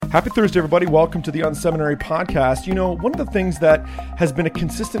Happy Thursday, everybody. Welcome to the unSeminary podcast. You know, one of the things that has been a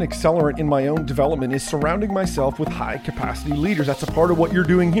consistent accelerant in my own development is surrounding myself with high-capacity leaders. That's a part of what you're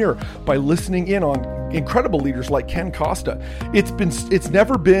doing here by listening in on incredible leaders like Ken Costa. It's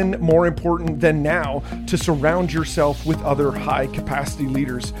never been more important than now to surround yourself with other high-capacity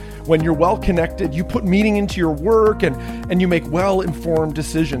leaders. When you're well-connected, you put meaning into your work and you make well-informed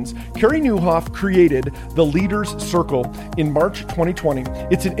decisions. Carey Nieuwhof created the Leaders Circle in March 2020.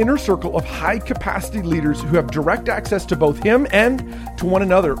 It's an inner circle of high-capacity leaders who have direct access to both him and to one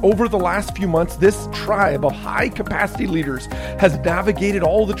another. Over the last few months, this tribe of high-capacity leaders has navigated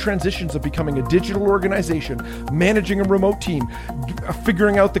all the transitions of becoming a digital organization, managing a remote team,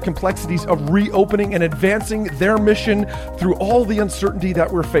 figuring out the complexities of reopening and advancing their mission through all the uncertainty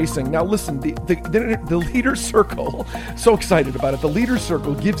that we're facing. Now listen, the Leaders Circle, so excited about it. The Leaders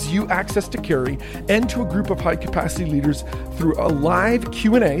Circle gives you access to Carey and to a group of high-capacity leaders through a live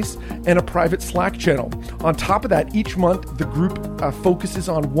Q&As and a private Slack channel. On top of that, each month, the group focuses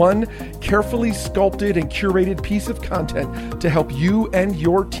on one carefully sculpted and curated piece of content to help you and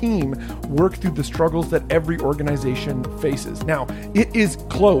your team work through the struggles that every organization faces. Now, it is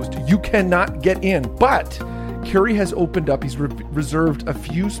closed. You cannot get in, but Carey has opened up. He's reserved a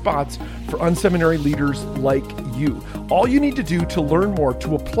few spots for unSeminary leaders like you. All you need to do to learn more,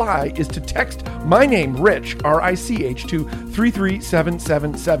 to apply, is to text my name, Rich, R-I-C-H, to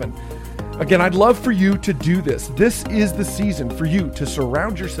 33777. Again, I'd love for you to do this. This is the season for you to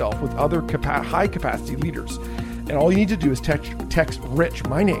surround yourself with other high-capacity leaders. And all you need to do is text Rich,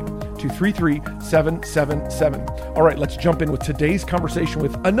 my name, to 33777. All right, let's jump in with today's conversation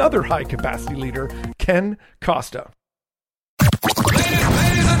with another high-capacity leader, Ken Costa.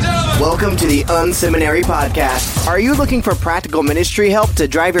 Welcome to the unSeminary podcast. Are you looking for practical ministry help to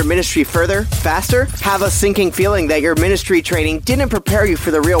drive your ministry further, faster? Have a sinking feeling that your ministry training didn't prepare you for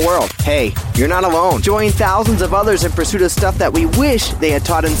the real world? Hey, you're not alone. Join thousands of others in pursuit of stuff that we wish they had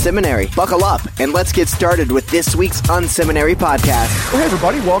taught in seminary. Buckle up and let's get started with this week's unSeminary podcast. Well, hey,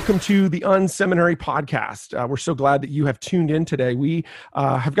 everybody. Welcome to the unSeminary podcast. We're so glad that you have tuned in today. We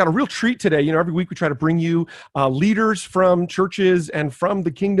have got a real treat today. You know, every week we try to bring you leaders from churches and from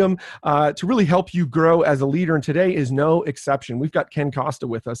the kingdom to really help you grow as a leader, and today is no exception. We've got Ken Costa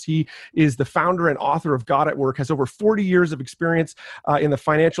with us. He is the founder and author of God at Work, has over 40 years of experience in the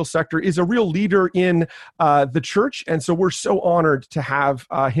financial sector, is a real leader in the church, and so we're so honored to have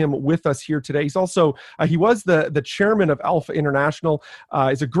him with us here today. He's also, he was the chairman of Alpha International,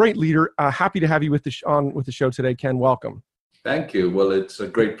 is a great leader. Happy to have you with on with the show today, Ken. Welcome. Thank you. Well, it's a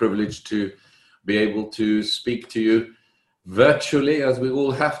great privilege to be able to speak to you virtually, as we all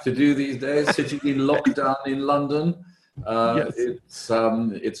have to do these days, sitting in lockdown in London. Yes.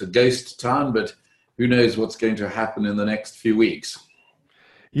 It's a ghost town, but who knows what's going to happen in the next few weeks.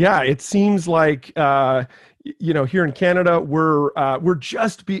 Yeah, it seems like here in Canada, we're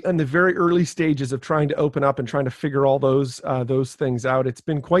just in the very early stages of trying to open up and trying to figure all those things out. It's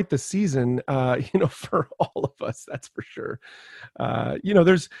been quite the season, for all of us, that's for sure. Why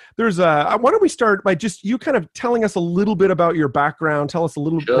don't we start by just you kind of telling us a little bit about your background? Tell us a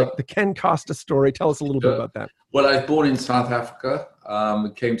little bit, like the Ken Costa story. Tell us a little bit about that. Well, I was born in South Africa.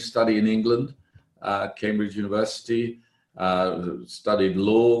 Came to study in England, Cambridge University. Studied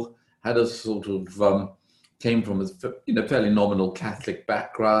law. Had a sort of came from a fairly nominal Catholic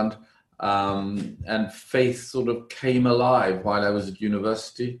background, and faith sort of came alive while I was at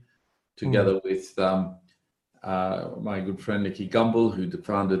university, together with my good friend Nicky Gumbel, who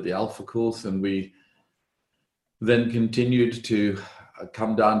founded the Alpha course, and we then continued to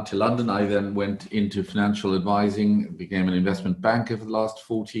come down to London. I then went into financial advising, became an investment banker for the last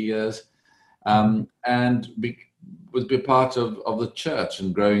 40 years, and was a part of the church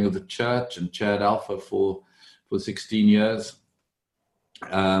and growing of the church, and chaired Alpha for 16 years.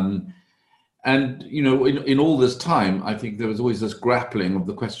 And, in all this time, I think there was always this grappling of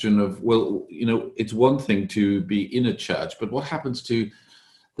the question of, well, it's one thing to be in a church, but what happens to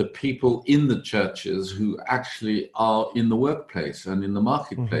the people in the churches who actually are in the workplace and in the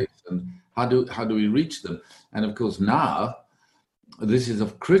marketplace, and how do we reach them? And of course, now this is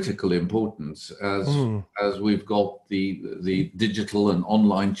of critical importance as we've got the digital and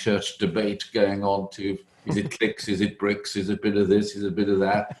online church debate going on to, is it clicks, is it bricks, is it a bit of this, is it a bit of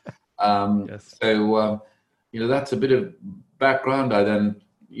that? Yes. So, that's a bit of background. I then,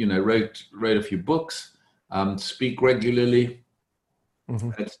 wrote a few books, speak regularly,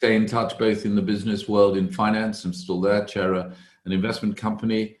 and stay in touch both in the business world, in finance. I'm still there, chair an investment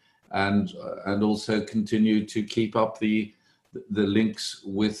company, and also continue to keep up the links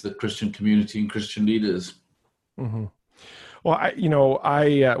with the Christian community and Christian leaders. Well,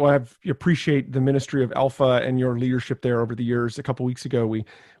 I appreciate the ministry of Alpha and your leadership there over the years. A couple of weeks ago, we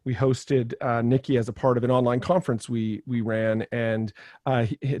hosted Nikki as a part of an online conference we ran, and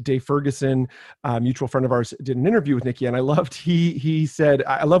Dave Ferguson, a mutual friend of ours, did an interview with Nikki, and I love what he said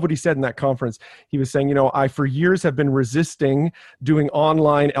in that conference. He was saying, I for years have been resisting doing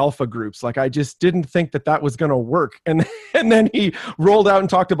online Alpha groups. Like I just didn't think that was going to work, and then he rolled out and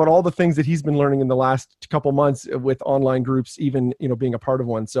talked about all the things that he's been learning in the last couple months with online groups, even being a part of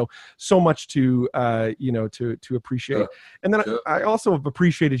one. So much to appreciate. Sure. And then I also have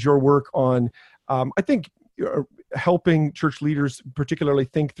appreciated your work on, I think, helping church leaders particularly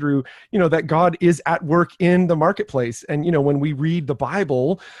think through, that God is at work in the marketplace. And, when we read the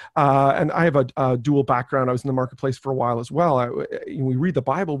Bible, and I have a dual background, I was in the marketplace for a while as well. When we read the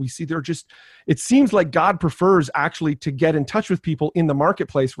Bible, we see it seems like God prefers actually to get in touch with people in the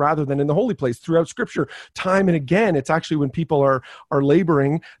marketplace rather than in the holy place. Throughout Scripture, time and again, it's actually when people are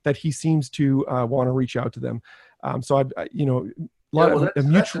laboring that he seems to want to reach out to them. So a lot of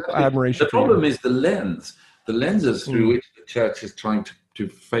mutual admiration. The problem is the lens. The lenses through which the church is trying to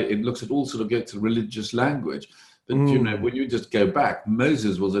it looks at all sort of gets religious language. But when you just go back,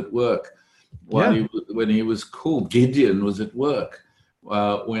 Moses was at work when he was called. Gideon was at work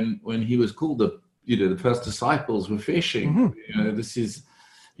when he was called. The first disciples were fishing. This is,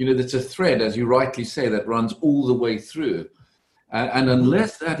 that's a thread, as you rightly say, that runs all the way through. And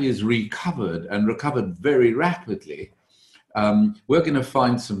unless that is recovered very rapidly, we're going to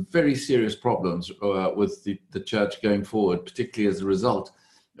find some very serious problems with the church going forward, particularly as a result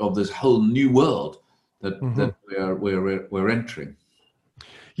of this whole new world that we're entering.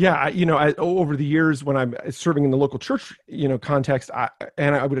 Yeah, over the years when I'm serving in the local church, context, I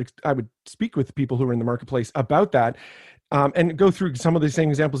would speak with people who are in the marketplace about that. And go through some of the same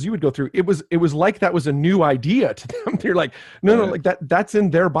examples you would go through. It was like that was a new idea to them. They're like, no, like that's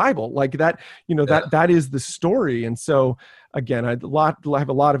in their Bible, like that, that is the story. And so again, I have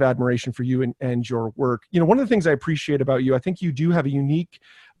a lot of admiration for you and your work. One of the things I appreciate about you, I think you do have a unique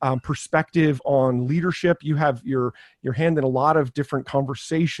perspective on leadership. You have your hand in a lot of different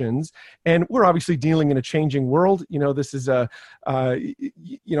conversations, and we're obviously dealing in a changing world. This is I'm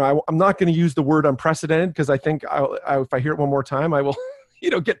not going to use the word unprecedented because I think if I hear it one more time, I will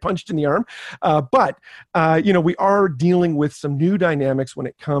get punched in the arm. But we are dealing with some new dynamics when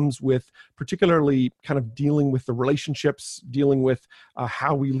it comes with particularly kind of dealing with the relationships, dealing with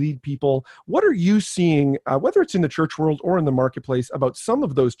how we lead people. What are you seeing, whether it's in the church world or in the marketplace, about some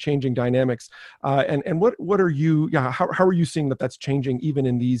of those changing dynamics? And what are you, how are you seeing that's changing even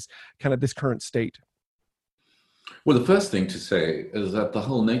in these kind of this current state? Well, the first thing to say is that the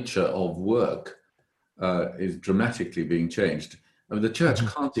whole nature of work is dramatically being changed. I mean, the church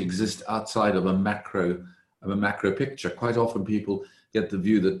can't exist outside of a macro picture. Quite often people get the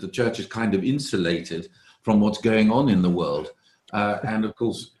view that the church is kind of insulated from what's going on in the world. And of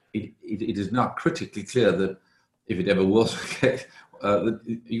course, it is now critically clear that if it ever was the case, that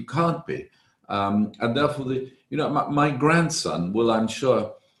you can't be. And therefore, my grandson will, I'm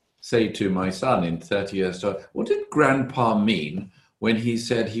sure, say to my son in 30 years' time, what did Grandpa mean when he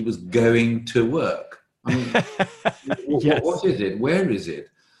said he was going to work? I mean, yes. What is it? Where is it?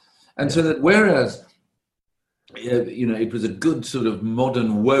 And so that whereas, it was a good sort of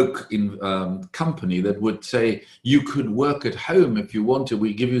modern woke company that would say you could work at home if you wanted.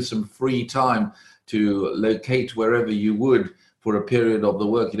 We give you some free time to locate wherever you would for a period of the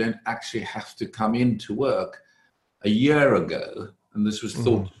work. You don't actually have to come into work. A year ago, and this was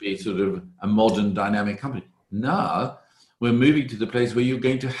thought to be sort of a modern dynamic company. Now we're moving to the place where you're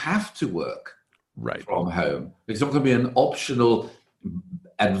going to have to work from home. It's not going to be an optional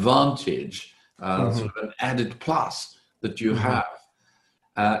advantage, sort of an added plus that you have.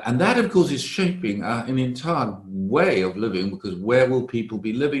 And that, of course, is shaping an entire way of living, because where will people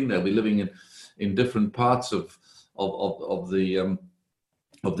be living? They'll be living in different parts of the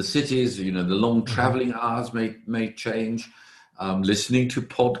cities. The long traveling hours may change. Listening to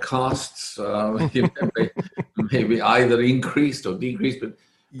podcasts maybe either increased or decreased, but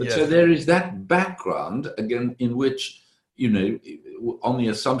yes. So there is that background again in which on the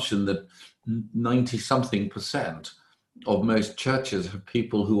assumption that 90-something% of most churches have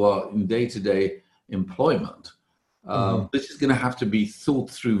people who are in day-to-day employment. This is going to have to be thought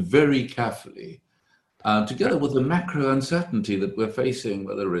through very carefully, together with the macro uncertainty that we're facing,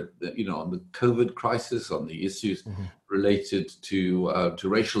 whether it, on the COVID crisis, on the issues related to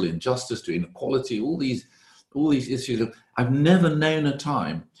racial injustice, to inequality, all these issues. I've never known a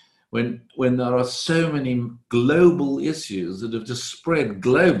time when there are so many global issues that have just spread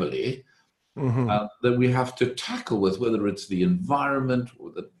globally that we have to tackle with, whether it's the environment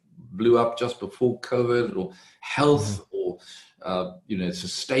or that blew up just before COVID, or health, or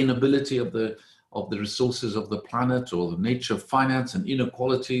sustainability of the resources of the planet, or the nature of finance and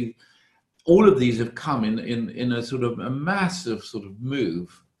inequality. All of these have come in a sort of a massive sort of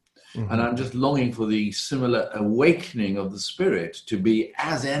move. And I'm just longing for the similar awakening of the spirit to be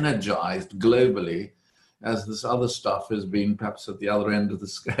as energized globally as this other stuff has been, perhaps at the other end of the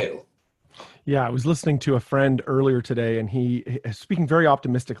scale. Yeah, I was listening to a friend earlier today, and he speaking very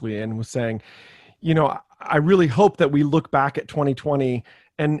optimistically and was saying, I really hope that we look back at 2020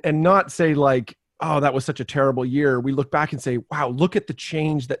 and not say like, oh, that was such a terrible year. We look back and say, wow, look at the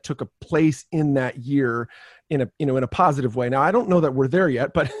change that took place in that year in a positive way. Now, I don't know that we're there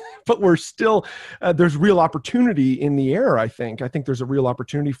yet, but we're still, there's real opportunity in the air. I think there's a real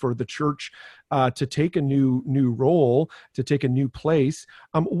opportunity for the church to take a new role, to take a new place.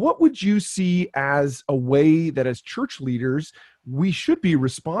 What would you see as a way that as church leaders, we should be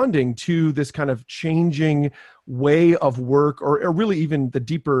responding to this kind of changing way of work, or really even the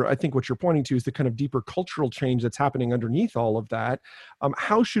deeper, I think what you're pointing to is the kind of deeper cultural change that's happening underneath all of that.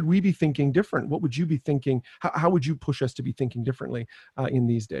 How should we be thinking different? What would you be thinking? How would you push us to be thinking differently in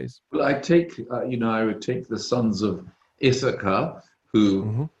these days? Well, I would take the sons of Issachar,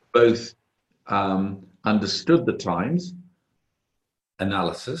 who both understood the times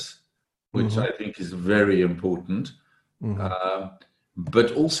analysis, which I think is very important,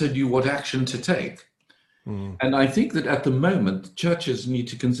 but also knew what action to take. And I think that at the moment, churches need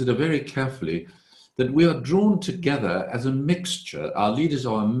to consider very carefully that we are drawn together as a mixture. Our leaders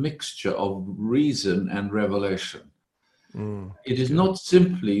are a mixture of reason and revelation. It is not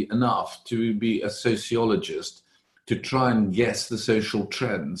simply enough to be a sociologist to try and guess the social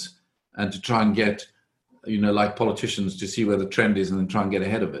trends and to try and get, like politicians, to see where the trend is and then try and get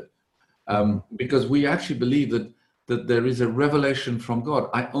ahead of it. Because we actually believe that there is a revelation from God.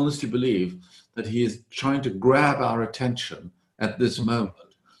 I honestly believe that he is trying to grab our attention at this moment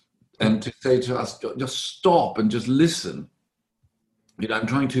and to say to us, just stop and just listen. I'm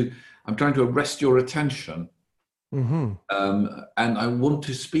trying to arrest your attention. And I want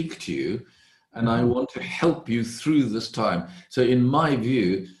to speak to you, and I want to help you through this time. So in my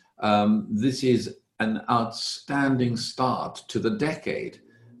view, this is an outstanding start to the decade.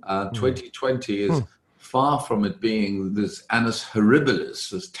 2020 is far from it being this annus horribilis,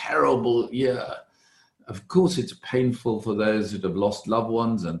 this terrible year. Of course, it's painful for those that have lost loved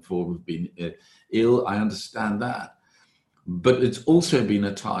ones and for who've been ill. I understand that. But it's also been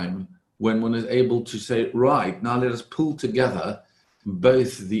a time when one is able to say, right, now let us pull together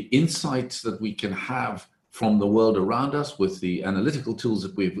both the insights that we can have from the world around us with the analytical tools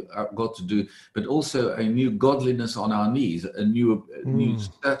that we've got to do, but also a new godliness on our knees, a new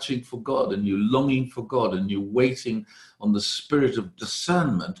searching for God, a new longing for God, a new waiting on the spirit of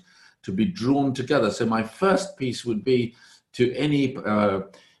discernment to be drawn together. So my first piece would be to any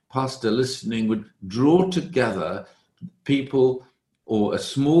pastor listening, would draw together people or a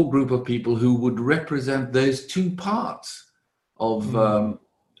small group of people who would represent those two parts of the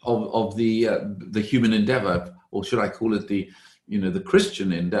human endeavor, or should I call it the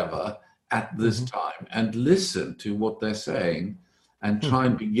Christian endeavor at this time, and listen to what they're saying and try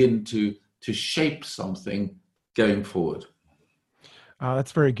and begin to shape something going forward.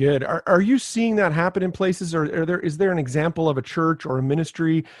 That's very good. Are you seeing that happen in places, or is there an example of a church or a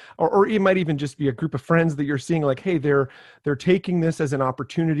ministry, or it might even just be a group of friends that you're seeing like, hey, they're taking this as an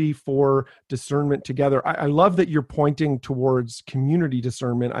opportunity for discernment together? I love that you're pointing towards community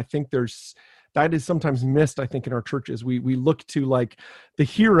discernment. I think that is sometimes missed, I think, in our churches. We look to like the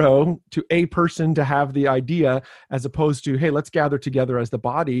hero, to a person to have the idea, as opposed to, hey, let's gather together as the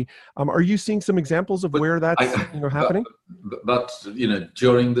body. Are you seeing some examples of where that's happening? But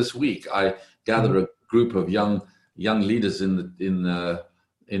during this week, I gathered a group of young leaders in the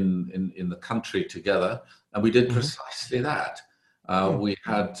country together, and we did precisely that. We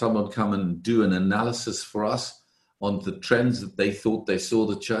had someone come and do an analysis for us on the trends that they thought they saw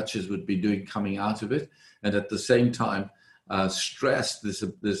the churches would be doing coming out of it, and at the same time stressed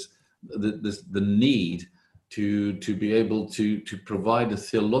the need to be able to provide a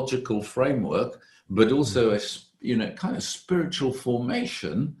theological framework, but also a kind of spiritual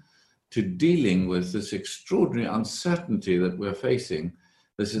formation to dealing with this extraordinary uncertainty that we're facing.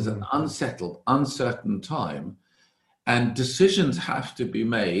 This is an uncertain time, and decisions have to be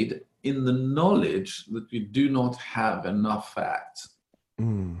made in the knowledge that we do not have enough facts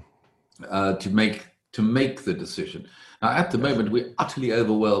to make the decision. Now, at the moment, we're utterly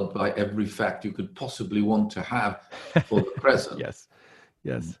overwhelmed by every fact you could possibly want to have for the present.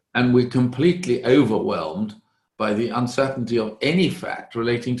 Yes. And we're completely overwhelmed by the uncertainty of any fact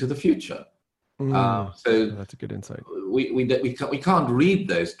relating to the future. So that's a good insight. we can't read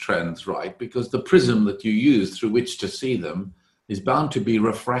those trends right, because the prism that you use through which to see them is bound to be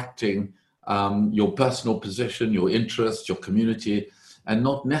refracting your personal position, your interests, your community, and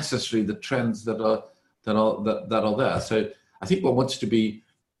not necessarily the trends that are there. So I think what wants to be,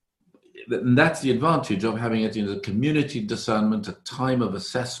 and that's the advantage of having it in a community discernment, a time of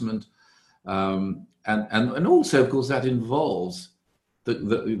assessment, and also, of course, that involves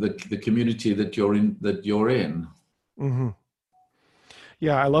the community that you're in. Mm-hmm.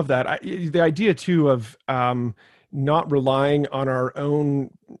 Yeah, I love that. The idea too of not relying on our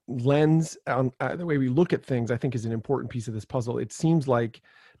own lens, on the way we look at things, I think is an important piece of this puzzle. It seems like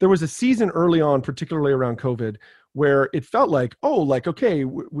there was a season early on, particularly around COVID, where it felt like, okay,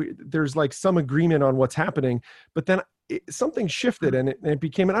 there's like some agreement on what's happening, but then something shifted and it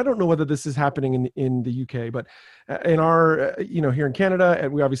became, and I don't know whether this is happening in the UK, but in our, here in Canada,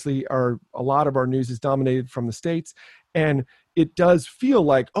 and we obviously a lot of our news is dominated from the States, and it does feel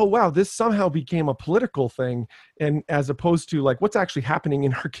like, oh, wow, this somehow became a political thing, and as opposed to like what's actually happening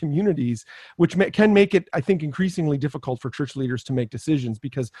in our communities, which can make it, I think, increasingly difficult for church leaders to make decisions,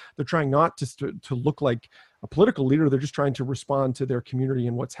 because they're trying not to look like a political leader. They're just trying to respond to their community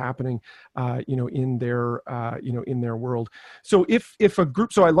and what's happening, in their world. So if a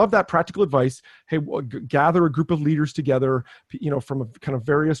group, so I love that practical advice. Hey, gather a group of leaders together, from a kind of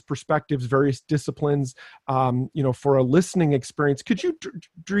various perspectives, various disciplines, for a listening experience. Could you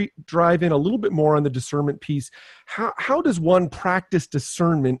drive in a little bit more on the discernment piece? How does one practice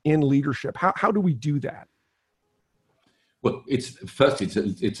discernment in leadership? How do we do that? Well, it's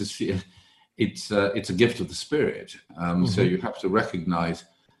a gift of the Spirit. So you have to recognize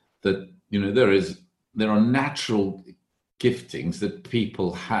that there are natural giftings that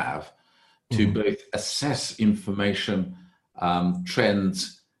people have to both assess information,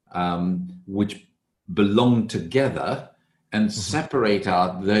 trends, which belong together, and separate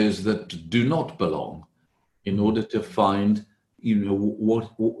out those that do not belong, in order to find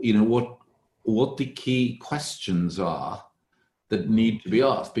what the key questions are that need to be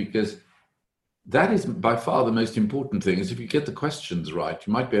asked. Because that is by far the most important thing. Is if you get the questions right,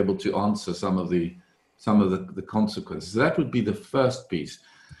 you might be able to answer some of the consequences. That would be the first piece.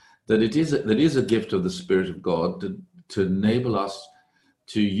 That is a gift of the Spirit of God to enable us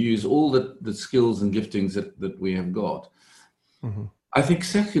to use all the skills and giftings that we have got. I think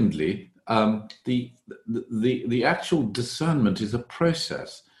secondly, the actual discernment is a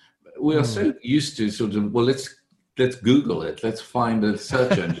process. We are so used to sort of, well, let's Google it. Let's find a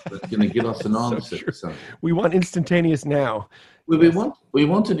search engine that's going to give us an answer to something. We want instantaneous now. We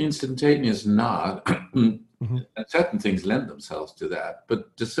want an instantaneous now, and certain things lend themselves to that,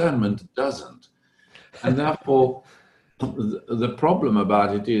 but discernment doesn't. And therefore, the problem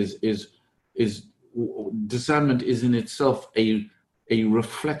about it is discernment is in itself a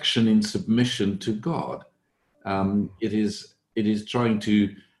reflection in submission to God. It is trying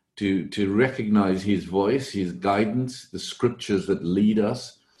to recognize His voice, His guidance, the scriptures that lead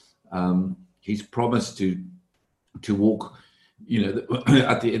us. He's promised to walk.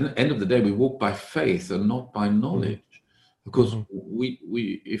 At the end of the day, we walk by faith and not by knowledge. Of course,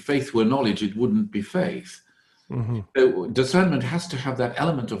 if faith were knowledge, it wouldn't be faith. So discernment has to have that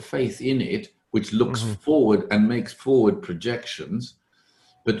element of faith in it, which looks forward and makes forward projections,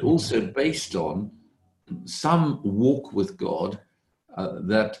 but also based on some walk with God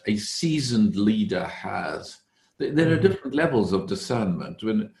that a seasoned leader has. There are different levels of discernment.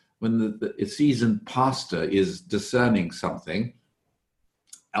 When a seasoned pastor is discerning something,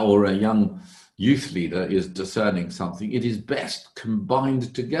 or a young youth leader is discerning something, it is best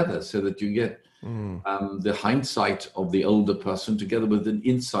combined together so that you get the hindsight of the older person together with an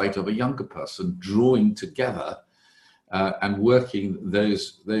insight of a younger person, drawing together and working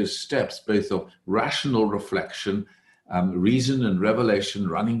those steps, both of rational reflection, reason and revelation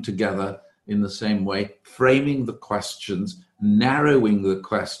running together in the same way, framing the questions, narrowing the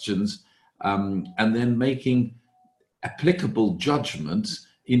questions, and then making applicable judgments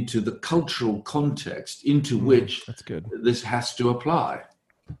into the cultural context into which this has to apply.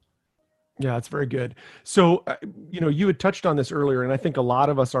 Yeah, it's very good. So, you had touched on this earlier, and I think a lot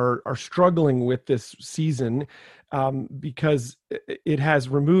of us are struggling with this season because it has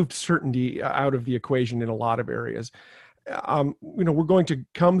removed certainty out of the equation in a lot of areas. We're going to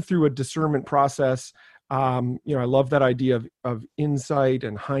come through a discernment process I love that idea of insight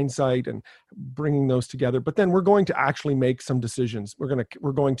and hindsight and bringing those together. But then we're going to actually make some decisions.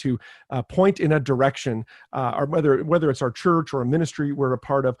 We're going to point in a direction, or whether it's our church or a ministry we're a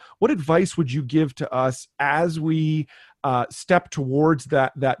part of. What advice would you give to us as we step towards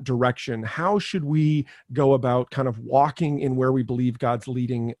that direction? How should we go about kind of walking in where we believe God's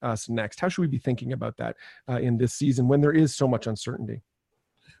leading us next? How should we be thinking about that in this season when there is so much uncertainty?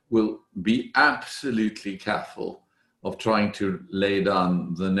 Will be absolutely careful of trying to lay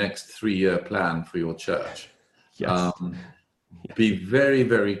down the next 3-year plan for your church. Yes. Be very,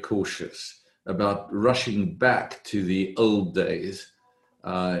 very cautious about rushing back to the old days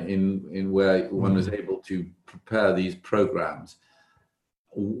in where one was able to prepare these programs.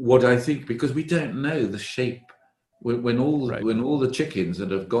 What I think, because we don't know the shape, when all the chickens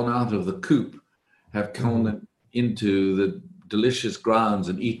that have gone out of the coop have come into the delicious grounds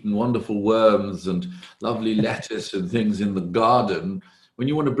and eaten wonderful worms and lovely lettuce and things in the garden, when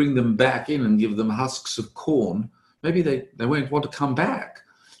you want to bring them back in and give them husks of corn, maybe they won't want to come back.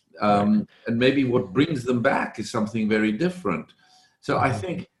 And maybe what brings them back is something very different. So I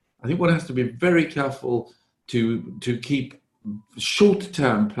think one has to be very careful to keep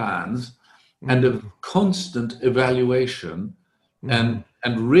short-term plans and a constant evaluation and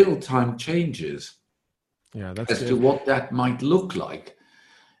real-time changes. Yeah, that's as good. to what that might look like.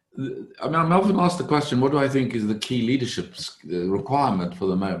 I mean, I'm often asked the question, what do I think is the key leadership requirement for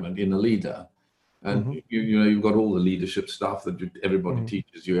the moment in a leader? And you've got all the leadership stuff that everybody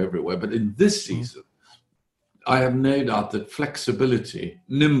teaches you everywhere. But in this season, I have no doubt that flexibility,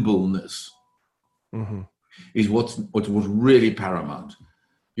 nimbleness is what's really paramount.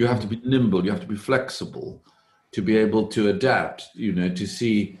 You have to be nimble, you have to be flexible to be able to adapt, to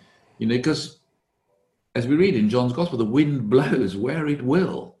see, because as we read in John's Gospel, the wind blows where it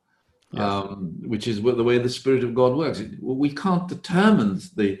will, which is the way the Spirit of God works. We can't determine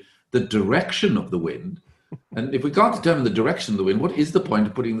the direction of the wind. And if we can't determine the direction of the wind, what is the point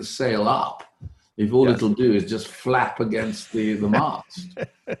of putting the sail up if all it'll do is just flap against the mast?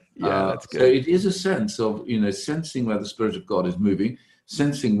 That's good. So it is a sense of, sensing where the Spirit of God is moving,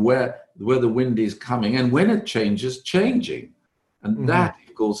 sensing where the wind is coming, and when it changes, changing. And that,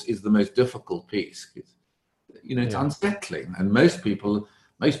 of course, is the most difficult piece. It's unsettling. And most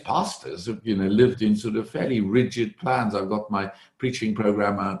pastors have, lived in sort of fairly rigid plans. I've got my preaching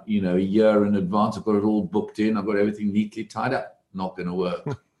program out, a year in advance. I've got it all booked in. I've got everything neatly tied up. Not going to work.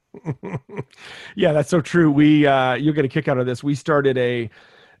 Yeah, that's so true. You'll get a kick out of this. We started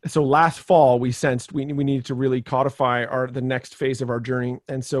so last fall we sensed we needed to really codify the next phase of our journey.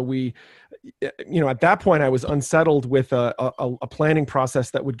 And so we, at that point I was unsettled with a planning process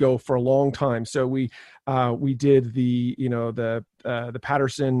that would go for a long time. So we did the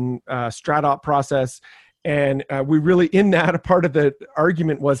Patterson Strat-Op process. And we really, in that, a part of the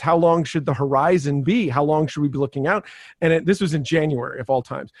argument was, how long should the horizon be? How long should we be looking out? And this was in January of all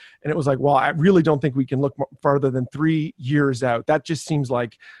times. And it was like, well, I really don't think we can look farther than 3 years out. That just seems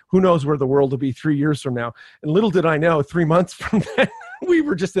like, who knows where the world will be 3 years from now. And little did I know, 3 months from then, we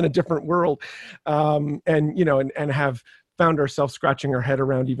were just in a different world. And have found ourselves scratching our head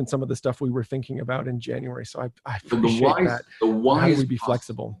around even some of the stuff we were thinking about in January. So I appreciate that. How do we be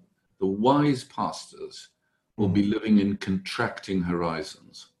flexible? The wise pastors will be living in contracting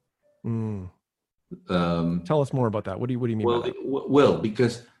horizons. Tell us more about that. What do you mean by that? Well,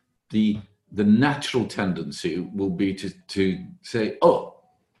 because the natural tendency will be to say, oh,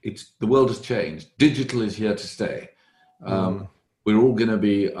 the world has changed. Digital is here to stay. We're all going to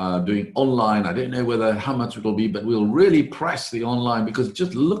be doing online. I don't know how much it will be, but we'll really press the online, because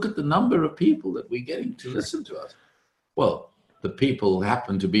just look at the number of people that we're getting to listen to us. Well, the people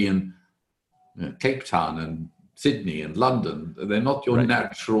happen to be in Cape Town and Sydney and London. They're not your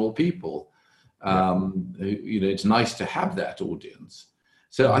natural people. It's nice to have that audience.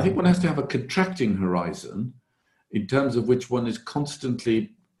 So I think one has to have a contracting horizon in terms of which one is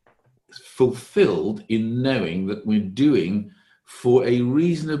constantly fulfilled in knowing that we're doing for a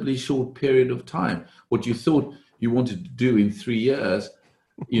reasonably short period of time what you thought you wanted to do in 3 years.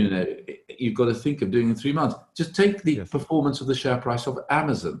 You've got to think of doing in 3 months. Just take the performance of the share price of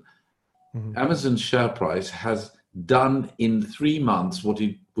Amazon. Amazon's share price has done in 3 months what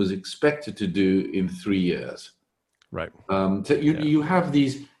it was expected to do in 3 years. Right. So you have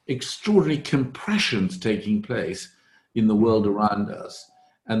these extraordinary compressions taking place in the world around us.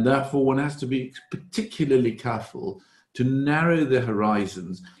 And therefore one has to be particularly careful to narrow the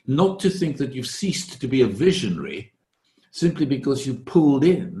horizons, not to think that you've ceased to be a visionary simply because you pulled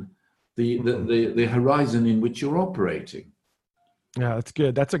in the horizon in which you're operating. Yeah, that's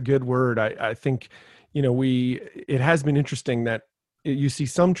good. That's a good word. I think, it has been interesting that you see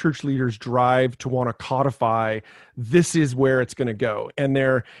some church leaders drive to want to codify, this is where it's going to go. And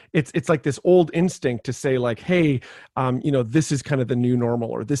it's like this old instinct to say like, hey, this is kind of the new normal,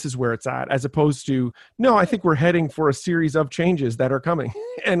 or this is where it's at, as opposed to, no, I think we're heading for a series of changes that are coming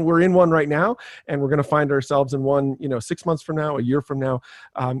and we're in one right now. And we're going to find ourselves in one, 6 months from now, a year from now.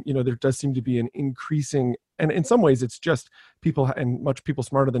 There does seem to be an increasing, and in some ways it's just people, and much people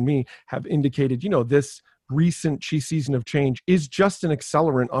smarter than me have indicated, this recent season of change is just an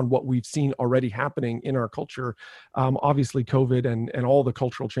accelerant on what we've seen already happening in our culture. Obviously COVID and all the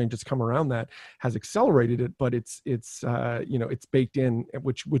cultural changes come around that has accelerated it, but it's baked in,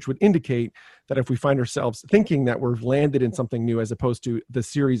 which would indicate that if we find ourselves thinking that we're landed in something new, as opposed to the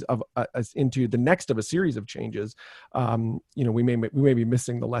series of into the next of a series of changes, we may be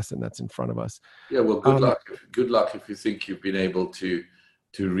missing the lesson that's in front of us. Yeah, well, good luck. Good luck if you think you've been able to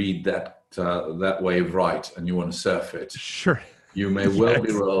read that wave right and you want to surf it. Sure. You may well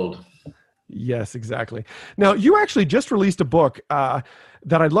be rolled. Yes, exactly. Now, you actually just released a book that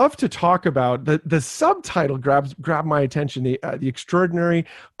I'd love to talk about. The subtitle grabbed my attention, the Extraordinary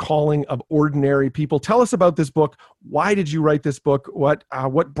Calling of Ordinary People. Tell us about this book. Why did you write this book? What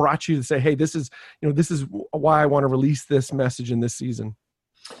brought you to say, hey, this is why I want to release this message in this season?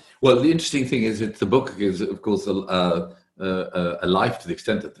 Well, the interesting thing is that the book is, of course, a life, to the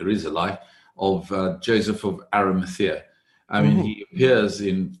extent that there is a life, of Joseph of Arimathea. I mean, he appears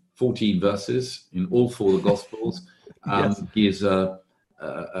in 14 verses in all four of the Gospels. Yes. He is a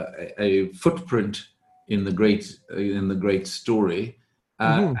footprint in the great story,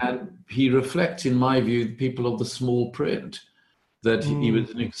 and he reflects, in my view, the people of the small print. That he was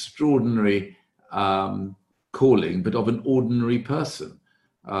an extraordinary calling, but of an ordinary person.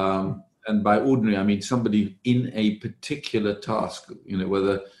 And by ordinary, I mean somebody in a particular task,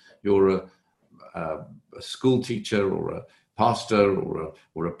 whether you're a school teacher or a pastor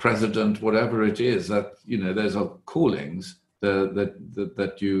or a president, whatever it is, that, there's callings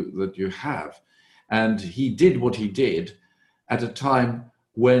that you have. And he did what he did at a time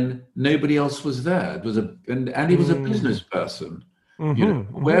when nobody else was there. It was and he was a business person.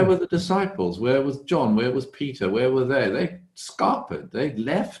 Where were the disciples? Where was John? Where was Peter? Where were they? They scarpered. They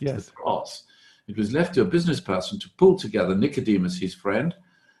left the cross. It was left to a business person to pull together Nicodemus, his friend,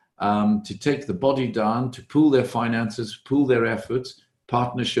 to take the body down, to pool their finances, pool their efforts.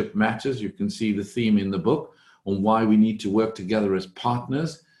 Partnership matters. You can see the theme in the book on why we need to work together as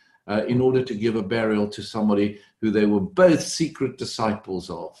partners in order to give a burial to somebody who they were both secret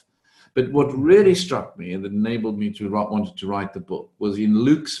disciples of. But what really struck me and that enabled me to wanted to write the book was in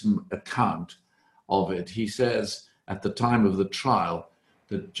Luke's account of it. He says at the time of the trial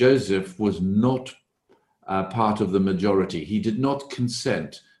that Joseph was not part of the majority. He did not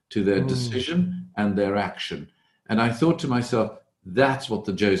consent to their decision and their action. And I thought to myself, that's what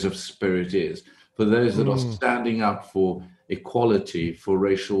the Joseph spirit is. For those that are standing up for equality, for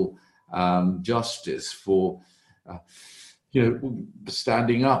racial justice, for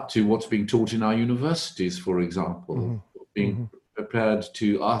standing up to what's being taught in our universities, for example, being prepared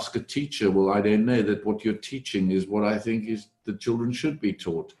to ask a teacher, well, I don't know that what you're teaching is what I think is the children should be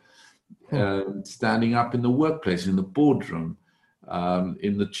taught. Standing up in the workplace, in the boardroom,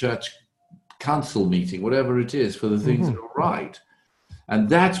 in the church council meeting, whatever it is, for the things that are right. And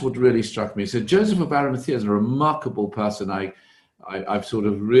that's what really struck me. So Joseph of Arimathea is a remarkable person. I've sort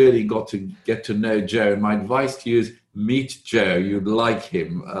of really got to get to know Joe. And my advice to you is meet Joe. You'd like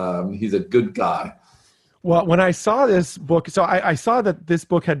him. He's a good guy. Well, when I saw this book, so I saw that this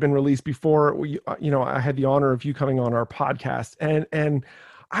book had been released before, I had the honor of you coming on our podcast. And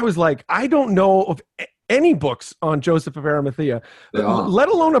I was like, I don't know of any books on Joseph of Arimathea, let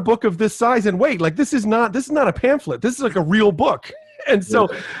alone a book of this size and weight. Like this is not a pamphlet. This is like a real book. And so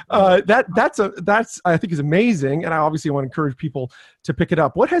that's I think is amazing. And I obviously want to encourage people to pick it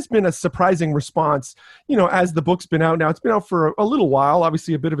up. What has been a surprising response, as the book's been out now? It's been out for a little while,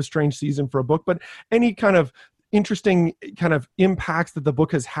 obviously a bit of a strange season for a book, but any kind of interesting kind of impacts that the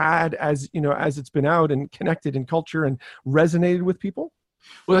book has had as it's been out and connected in culture and resonated with people?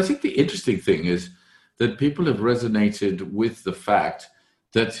 Well, I think the interesting thing is that people have resonated with the fact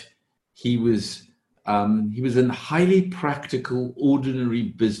that he was a highly practical, ordinary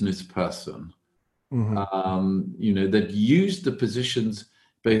business person, that used the positions,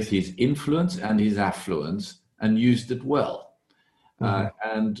 both his influence and his affluence, and used it well.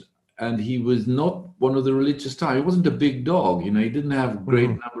 And he was not one of the religious type. He wasn't a big dog. He didn't have a great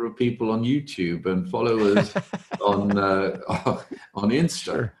number of people on YouTube and followers on Insta.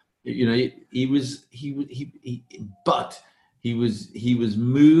 Sure. But he was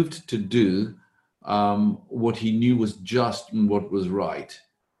moved to do what he knew was just and what was right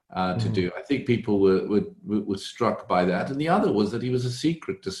to do. I think people were struck by that. And the other was that he was a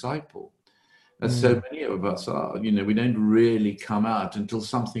secret disciple. As so many of us are, we don't really come out until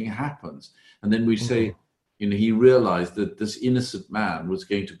something happens. And then we say, he realized that this innocent man was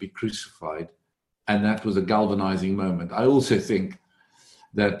going to be crucified. And that was a galvanizing moment. I also think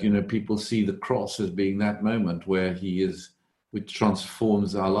that, people see the cross as being that moment where which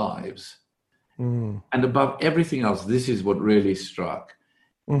transforms our lives. And above everything else, this is what really struck.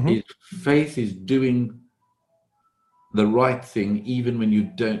 Is faith is doing the right thing, even when you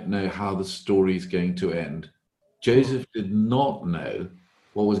don't know how the story is going to end. Joseph did not know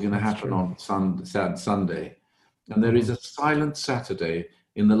what was going to happen on Sunday. And there is a silent Saturday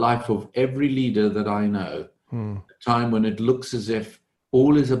in the life of every leader that I know, a time when it looks as if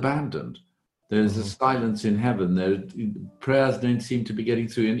all is abandoned. There's a silence in heaven. Prayers don't seem to be getting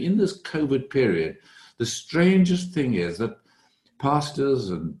through. And in this COVID period, the strangest thing is that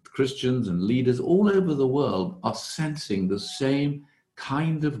pastors and Christians and leaders all over the world are sensing the same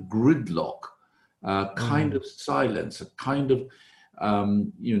kind of gridlock, kind of silence, a kind of,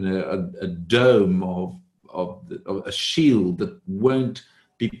 a dome of a shield that won't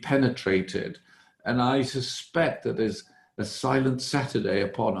be penetrated. And I suspect that there's a silent Saturday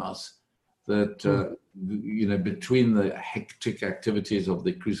upon us that, between the hectic activities of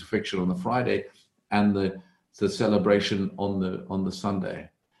the crucifixion on the Friday and the celebration on the Sunday.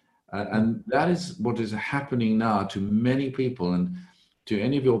 And that is what is happening now to many people, and to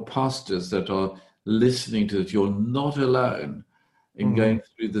any of your pastors that are listening to it. You're not alone in going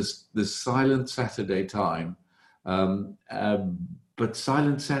through this silent Saturday time. But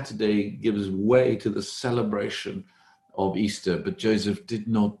Silent Saturday gives way to the celebration of Easter. But Joseph did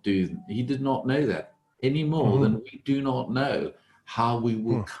not know that any more than we do not know how we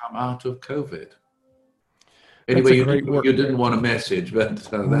will come out of COVID. Anyway, you didn't want a message,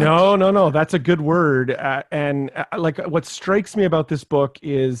 but no, that's a good word. And like what strikes me about this book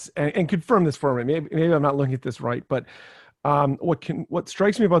is, and confirm this for me, maybe I'm not looking at this right, but what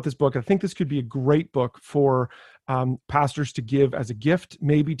strikes me about this book, I think this could be a great book for pastors to give as a gift,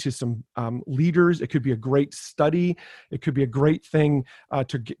 maybe to some leaders. It could be a great study. It could be a great thing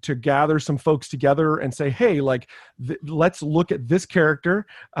to gather some folks together and say, hey, let's look at this character.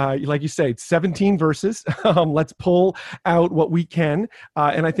 Like you say, it's 17 verses. Let's pull out what we can.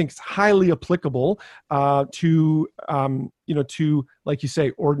 And I think it's highly applicable to like you say,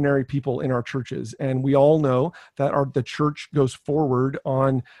 ordinary people in our churches. And we all know that the church goes forward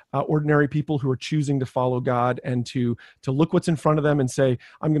on ordinary people who are choosing to follow God and to look what's in front of them and say,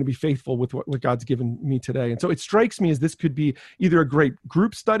 I'm going to be faithful with what God's given me today. And so it strikes me as this could be either a great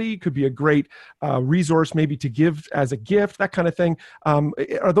group study, could be a great resource maybe to give as a gift, that kind of thing.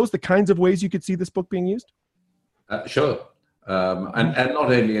 Are those the kinds of ways you could see this book being used? Sure. And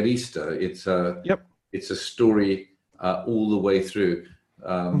not only at Easter, it's a story all the way through.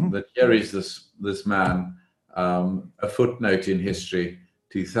 But here is this man, a footnote in history.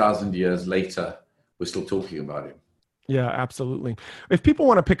 2,000 years later, we're still talking about him. Yeah, absolutely. If people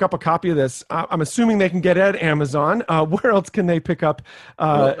want to pick up a copy of this, I'm assuming they can get it at Amazon. Where else can they pick up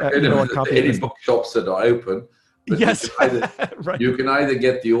a copy of this? Any bookshops that are open. But yes, you can either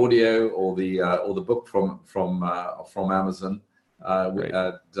get the audio or the book from Amazon.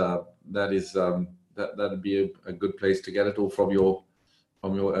 That'd be a good place to get it, or from your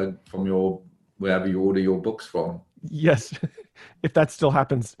wherever you order your books from. Yes, if that still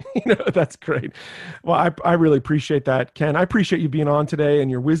happens, that's great. Well, I really appreciate that, Ken. I appreciate you being on today and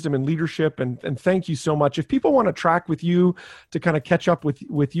your wisdom and leadership, and thank you so much. If people want to track with you to kind of catch up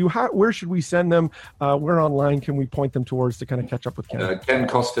with you, where should we send them? Where online can we point them towards to kind of catch up with Ken?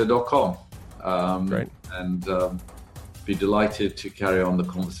 KenCosta.com. Great. And be delighted to carry on the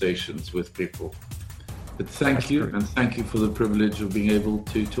conversations with people. But thank you, and thank you for the privilege of being able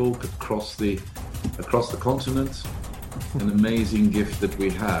to talk across the continent. An amazing gift that we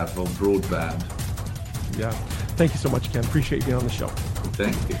have of broadband. Yeah. Thank you so much, Ken. Appreciate you being on the show.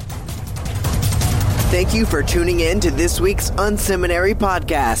 Thank you. Thank you for tuning in to this week's unSeminary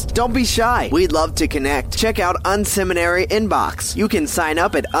podcast. Don't be shy. We'd love to connect. Check out unSeminary Inbox. You can sign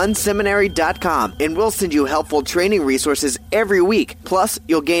up at unSeminary.com, and we'll send you helpful training resources every week. Plus,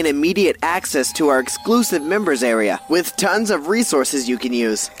 you'll gain immediate access to our exclusive members area with tons of resources you can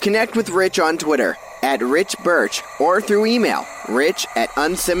use. Connect with Rich on Twitter at Rich Birch or through email,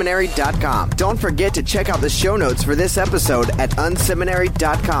 rich@unseminary.com. Don't forget to check out the show notes for this episode at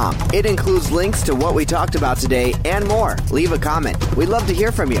unseminary.com. It includes links to what we talked about today and more. Leave a comment. We'd love to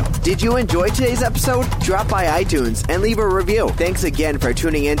hear from you. Did you enjoy today's episode? Drop by iTunes and leave a review. Thanks again for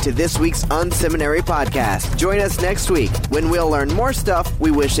tuning in to this week's unSeminary podcast. Join us next week when we'll learn more stuff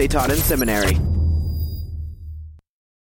we wish they taught in seminary.